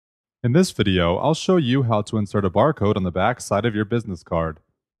In this video, I'll show you how to insert a barcode on the back side of your business card.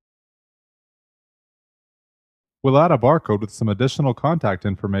 We'll add a barcode with some additional contact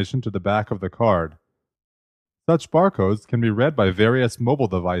information to the back of the card. Such barcodes can be read by various mobile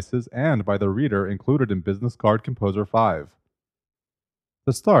devices and by the reader included in Business Card Composer 5.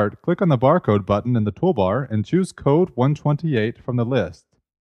 To start, click on the barcode button in the toolbar and choose Code 128 from the list.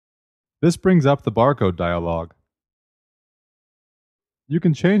 This brings up the barcode dialog. You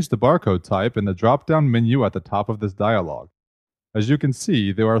can change the barcode type in the drop-down menu at the top of this dialog. As you can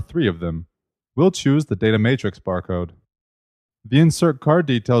see, there are 3 of them. We'll choose the data matrix barcode. The Insert Card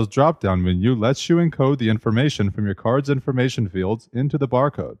Details drop-down menu lets you encode the information from your card's information fields into the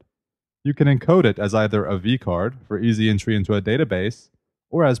barcode. You can encode it as either a V-card for easy entry into a database,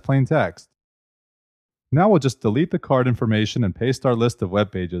 or as plain text. Now we'll just delete the card information and paste our list of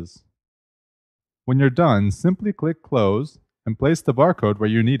web pages. When you're done, simply click Close and place the barcode where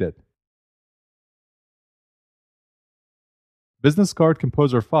you need it. Business Card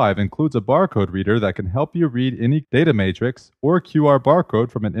Composer 5 includes a barcode reader that can help you read any data matrix or QR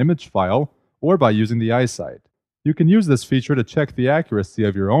barcode from an image file or by using the eyesight. You can use this feature to check the accuracy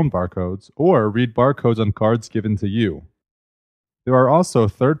of your own barcodes or read barcodes on cards given to you. There are also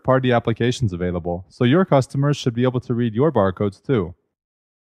third-party applications available, so your customers should be able to read your barcodes too.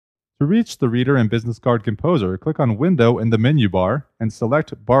 To reach the reader in Business Card Composer, click on Window in the menu bar and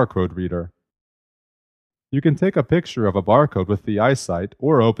select Barcode Reader. You can take a picture of a barcode with the eyesight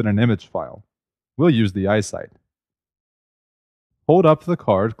or open an image file. We'll use the eyesight. Hold up the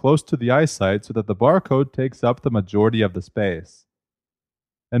card close to the eyesight so that the barcode takes up the majority of the space.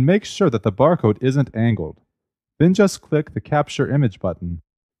 And make sure that the barcode isn't angled. Then just click the Capture Image button.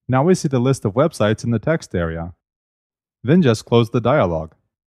 Now we see the list of websites in the text area. Then just close the dialog.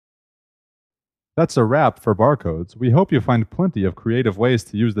 That's a wrap for barcodes. We hope you find plenty of creative ways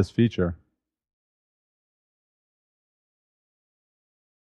to use this feature.